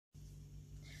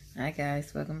Hi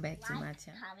guys, welcome back to my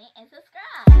channel. Comment, and subscribe.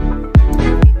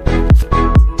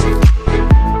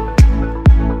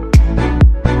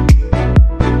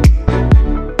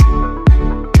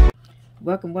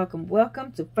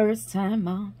 Welcome to First Time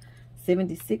Mom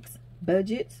 76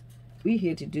 Budgets. We're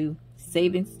here to do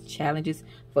savings challenges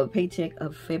for the paycheck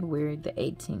of February the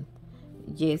 18th.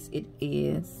 Yes, it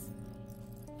is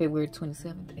February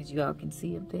 27th, as you all can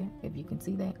see up there, if you can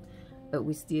see that. But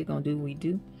we're still gonna do what we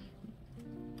do.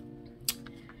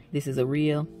 This is a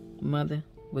real mother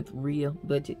with real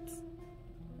budgets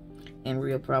and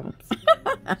real problems.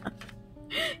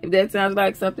 If that sounds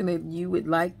like something that you would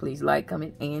like, please like,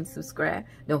 comment, and subscribe.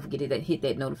 Don't forget to hit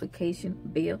that notification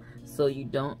bell so you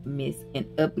don't miss an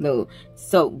upload.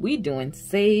 So we're doing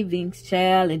savings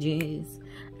challenges.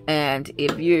 And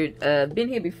if you've been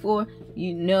here before,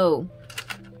 you know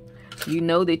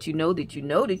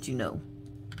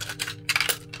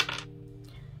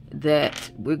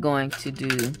that we're going to do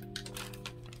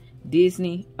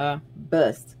Disney or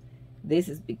bust. This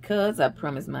is because I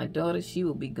promised my daughter she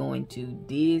will be going to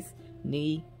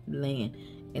Disneyland,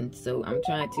 and so I'm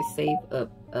trying to save up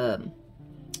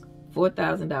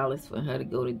 $4,000 for her to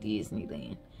go to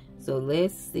Disneyland. So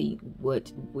let's see what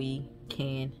we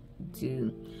can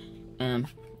do.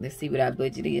 Let's see what our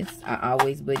budget is. I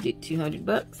always budget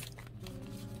 $200.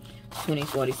 20,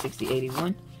 40, 60,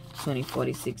 81. 20,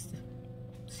 40, 60.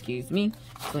 Excuse me.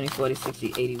 20, 40,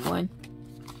 60, 81.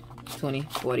 20,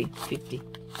 40, 50,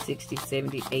 60,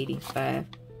 70, 85,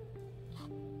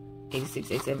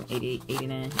 86, 87, 88,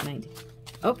 89, 90.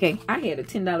 Okay, I had a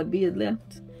 $10 bill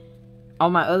left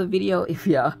on my other video if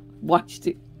y'all watched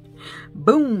it.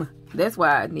 Boom. That's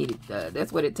why I needed,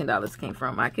 that's where the $10 came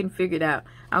from. I couldn't figure it out.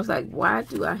 I was like, why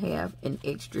do I have an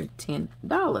extra $10?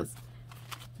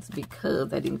 It's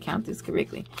because I didn't count this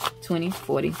correctly. 20,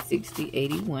 40, 60,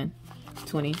 81,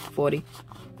 20, 40,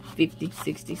 50,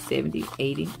 60, 70,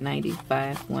 80,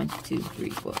 95, 1, 2, 3,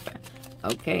 4, 5.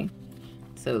 Okay,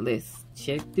 so let's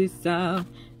check this out.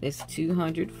 That's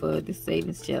 200 for the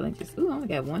savings challenges. Ooh, I only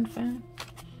got one fine.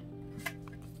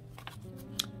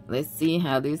 Let's see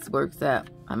how this works out.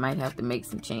 I might have to make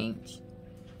some change.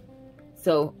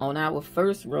 So on our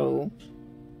first roll,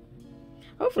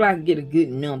 hopefully I can get a good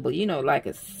number. You know, like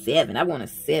a 7. I want a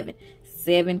 7.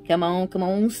 7, come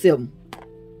on, 7.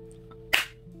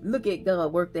 Look at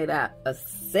God, work that out. A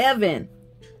 7.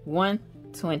 1,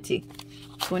 20.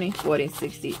 20, 40,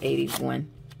 60,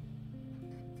 81.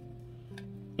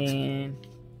 And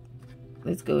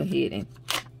let's go ahead and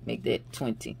make that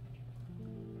 20.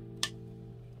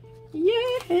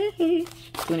 Yay!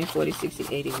 20, 40,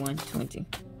 60, 81, 20.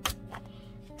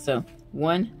 So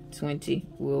 120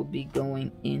 will be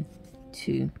going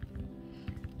into.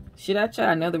 Should I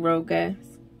try another row, guys?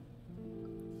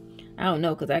 I don't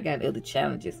know, because I got other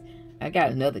challenges. I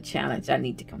got another challenge I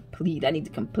need to complete. I need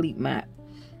to complete my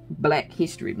Black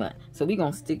History Month. So we're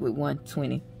going to stick with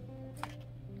 120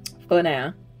 for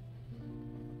now.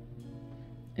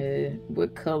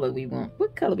 What color we want?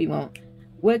 What color we want?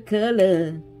 What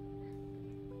color?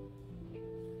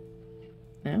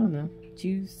 I don't know.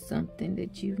 Choose something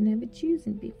that you've never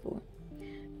chosen before.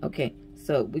 Okay,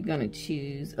 so we're going to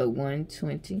choose a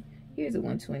 120. Here's a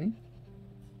 120.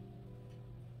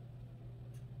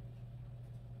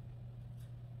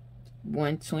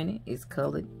 $120 is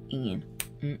colored in.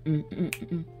 So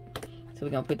we're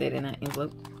gonna put that in our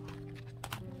envelope.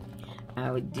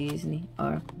 Our Disney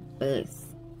or bust.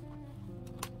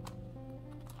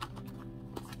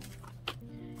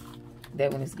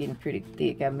 That one is getting pretty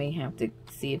thick. I may have to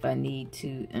see if I need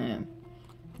to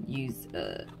use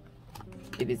if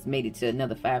it's made it to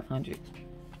another 500,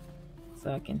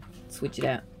 so I can switch it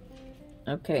out.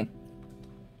 Okay.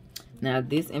 Now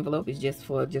this envelope is just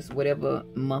for whatever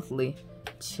monthly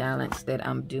challenge that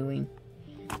I'm doing.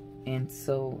 And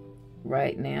so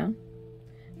right now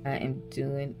I am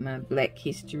doing my Black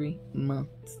History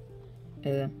Month.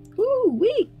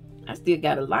 Woo-wee! I still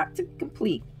got a lot to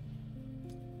complete.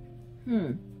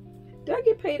 Do I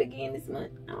get paid again this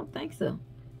month? I don't think so.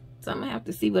 So I'm gonna have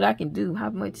to see what I can do.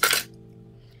 How much?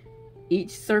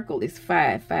 Each circle is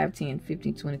 5. 5, 10,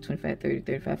 15, 20, 25, 30,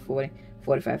 35, 40.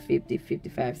 45, 50,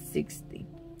 55, 60.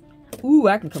 Ooh,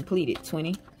 I can complete it.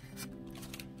 20.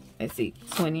 Let's see.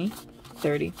 20,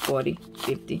 30, 40,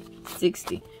 50,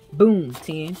 60. Boom.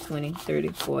 10, 20, 30,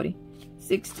 40,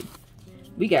 60.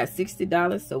 We got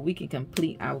 $60, so we can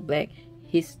complete our Black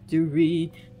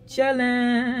History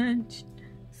Challenge.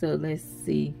 So let's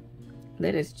see.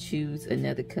 Let us choose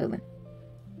another color.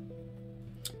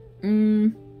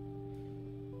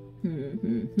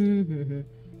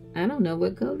 I don't know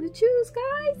what color to choose,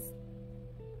 guys.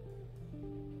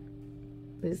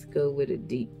 Let's go with a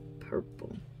deep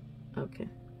purple. Okay.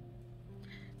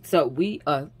 So we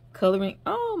are coloring.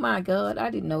 Oh my God. I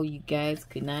didn't know you guys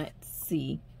could not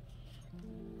see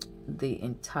the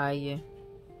entire.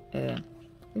 Let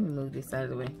me move this out of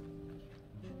the way.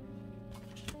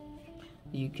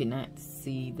 You cannot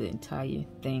see the entire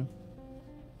thing.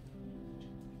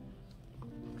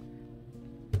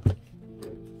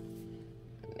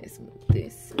 Let's move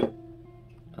this.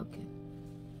 Okay.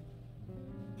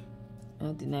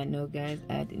 I did not know, guys.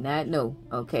 I did not know.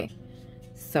 Okay.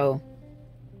 So,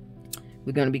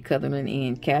 we're going to be coloring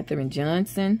in Katherine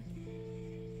Johnson,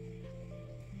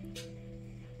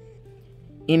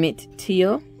 Emmett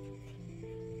Till,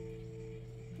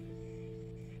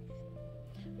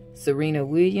 Serena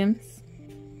Williams.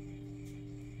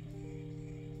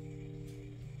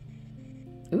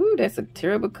 Ooh, that's a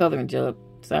terrible coloring job.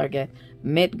 Sorry, guys.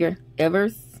 Medgar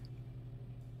Evers.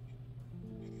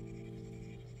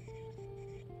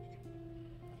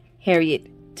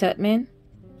 Harriet Tubman.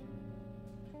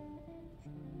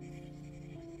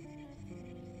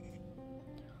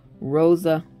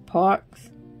 Rosa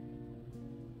Parks.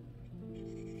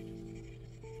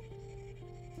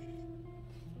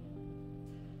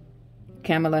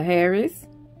 Kamala Harris.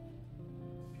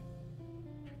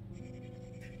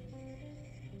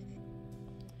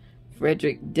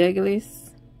 Frederick Douglass.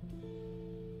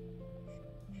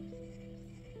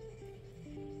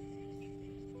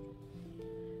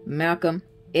 Malcolm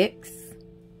X.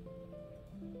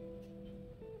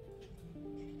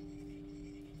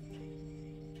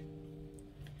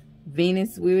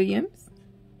 Venus Williams.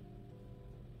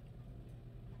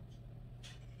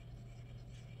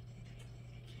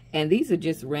 And these are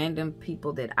just random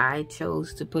people that I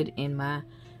chose to put in my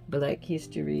Black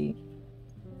History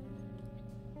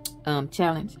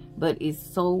challenge. But it's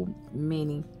so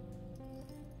many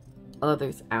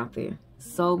others out there.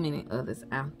 So many others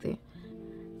out there.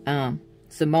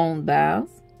 Simone Biles.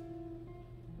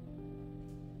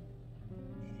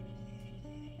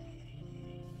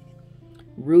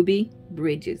 Ruby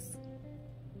Bridges.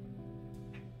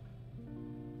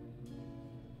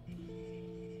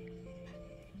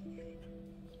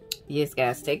 Yes,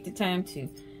 guys, take the time to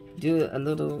do a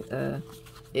little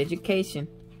education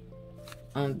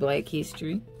on Black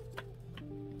history.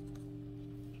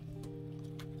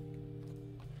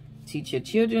 Teach your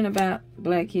children about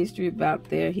Black history, about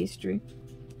their history.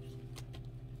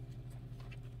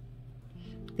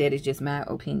 That is just my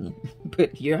opinion.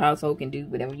 But your household can do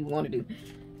whatever you want to do.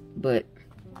 But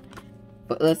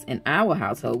for us in our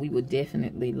household, we will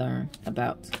definitely learn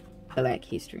about Black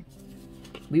history.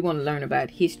 We want to learn about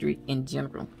history in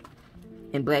general.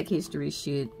 And Black history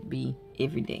should be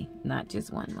every day, not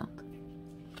just 1 month.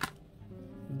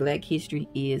 Black history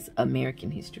is American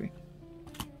history.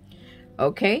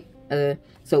 Okay,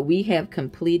 so we have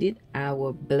completed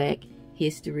our Black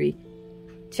History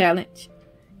Challenge.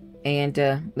 And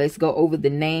let's go over the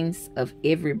names of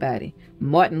everybody.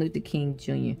 Martin Luther King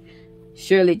Jr.,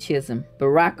 Shirley Chisholm,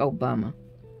 Barack Obama,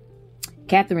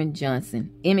 Katherine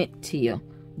Johnson, Emmett Till,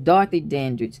 Dorothy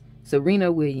Dandridge,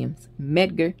 Serena Williams,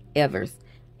 Medgar Evers,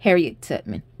 Harriet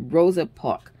Tubman, Rosa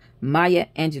Parks, Maya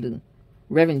Angelou,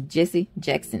 Reverend Jesse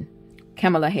Jackson,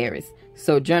 Kamala Harris,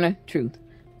 Sojourner Truth,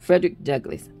 Frederick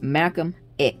Douglass, Malcolm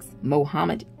X,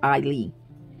 Muhammad Ali,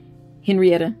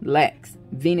 Henrietta Lacks,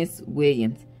 Venus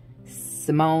Williams,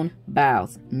 Simone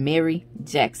Biles, Mary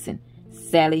Jackson,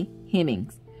 Sally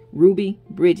Hemings, Ruby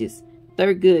Bridges,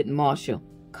 Thurgood Marshall,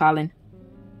 Colin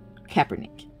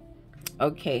Kaepernick.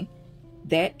 Okay,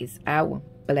 that is our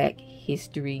Black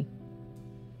History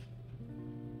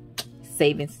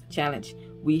Savings Challenge.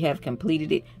 We have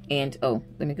completed it. And, oh,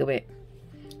 let me go back.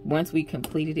 Once we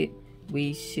completed it,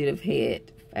 we should have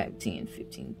had 5, 10,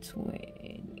 15,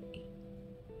 20.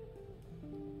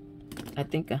 I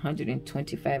think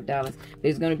 $125.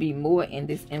 There's going to be more in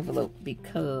this envelope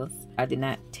because I did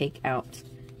not take out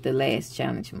the last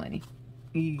challenge money.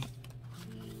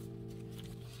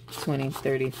 20,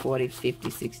 30, 40, 50,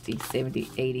 60, 70,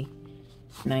 80,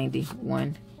 90,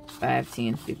 1, 5,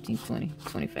 10, 15, 20,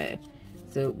 25.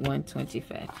 So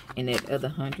 125. And that other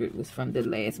 100 was from the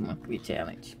last monthly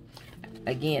challenge.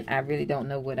 Again, I really don't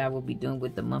know what I will be doing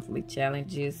with the monthly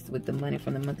challenges, with the money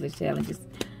from the monthly challenges.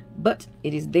 But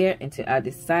it is there until I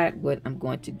decide what I'm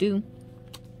going to do.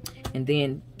 And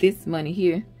then this money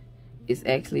here is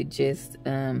actually just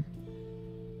like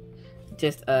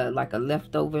a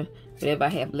leftover, whatever I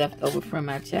have left over from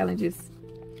my challenges.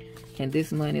 And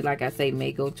this money, like I say,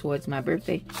 may go towards my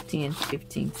birthday. 10,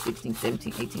 15, 16,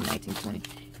 17, 18, 19, 20.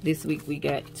 This week we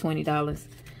got $20.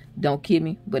 Don't kill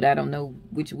me, but I don't know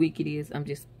which week it is. I'm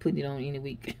just putting it on any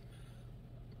week.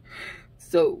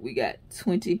 So we got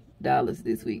 $20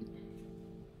 this week.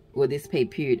 Well, this pay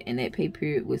period, and that pay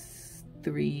period was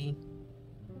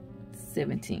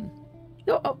 $3.17.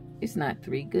 Oh, it's not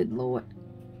 3. Good Lord.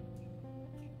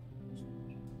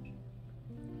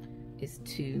 It's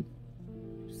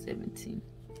 $2.17.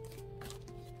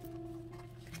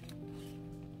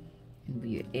 And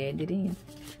we add it in.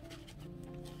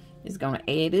 It's gonna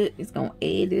add it. It's gonna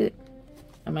add it.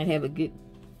 I might have a good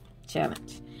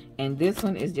challenge. And this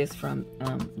one is just from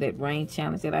that rain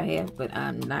challenge that I have, but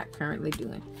I'm not currently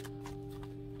doing.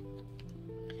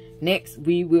 Next,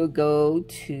 we will go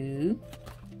to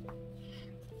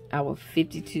our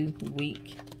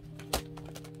 52-week.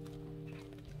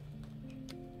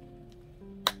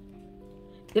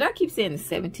 Did I keep saying the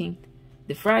 17th?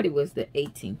 The Friday was the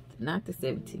 18th, not the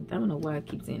 17th. I don't know why I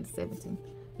keep saying the 17th,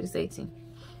 but it's 18th.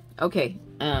 Okay,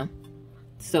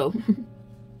 so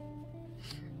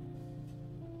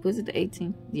was it the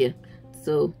 18th? Yeah.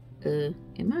 So,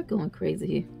 am I going crazy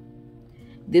here?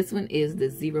 This one is the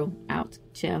 0 out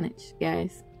challenge,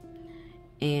 guys.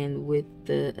 And with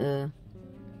the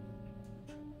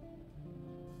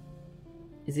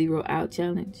 0 out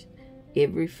challenge,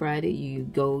 every Friday you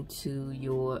go to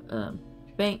your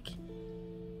bank,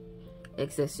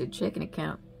 access your checking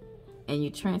account, and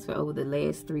you transfer over the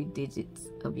last 3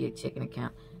 digits of your checking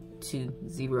account to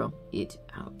 0 it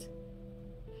out.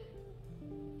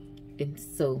 And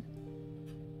so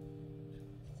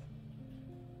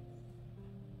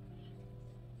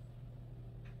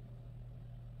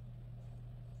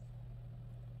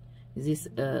is this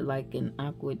like an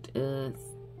awkward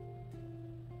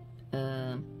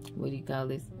what do you call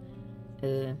this?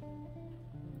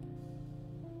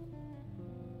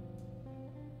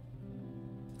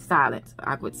 Silence.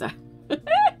 Awkward silence.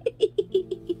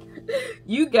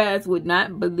 You guys would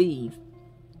not believe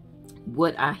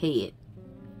what I had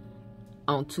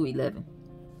on 2/11.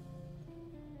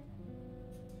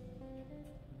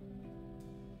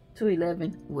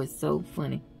 2/11 was so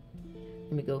funny.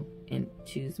 Let me go and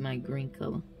choose my green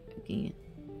color again.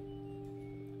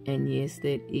 And yes,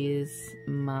 that is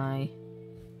my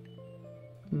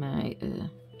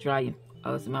dryer.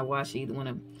 Oh, it's my washer, either one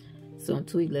of them. So on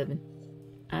 2/11,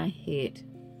 I had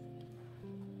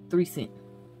 3 cents.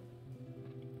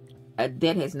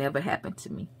 That has never happened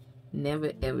to me.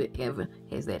 Never, ever, ever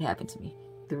has that happened to me.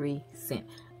 3 cents.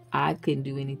 I couldn't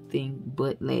do anything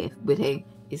but laugh. But hey,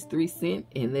 it's 3 cents,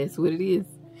 and that's what it is.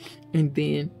 And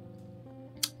then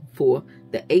for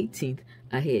the 18th,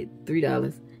 I had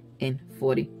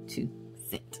 $3.42.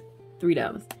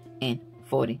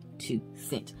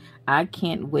 $3.42. I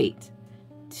can't wait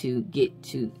to get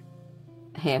to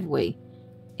halfway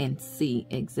and see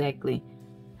exactly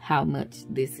how much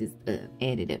this is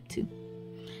added up to.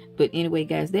 But anyway,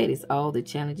 guys, that is all the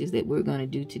challenges that we're going to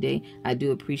do today. I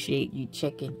do appreciate you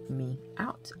checking me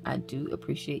out. I do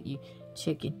appreciate you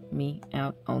checking me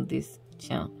out on this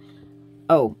channel.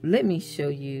 Oh, let me show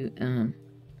you,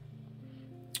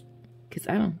 because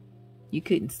you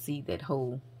couldn't see that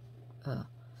whole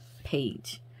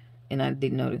page, and I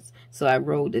didn't notice. So I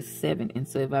rolled a 7, and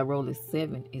so if I roll a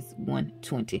 7, it's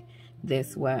 120.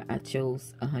 That's why I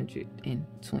chose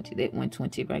 120. That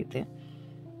 120 right there.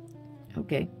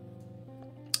 Okay.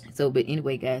 So, but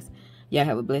anyway, guys, y'all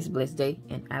have a blessed day,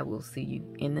 and I will see you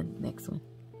in the next one.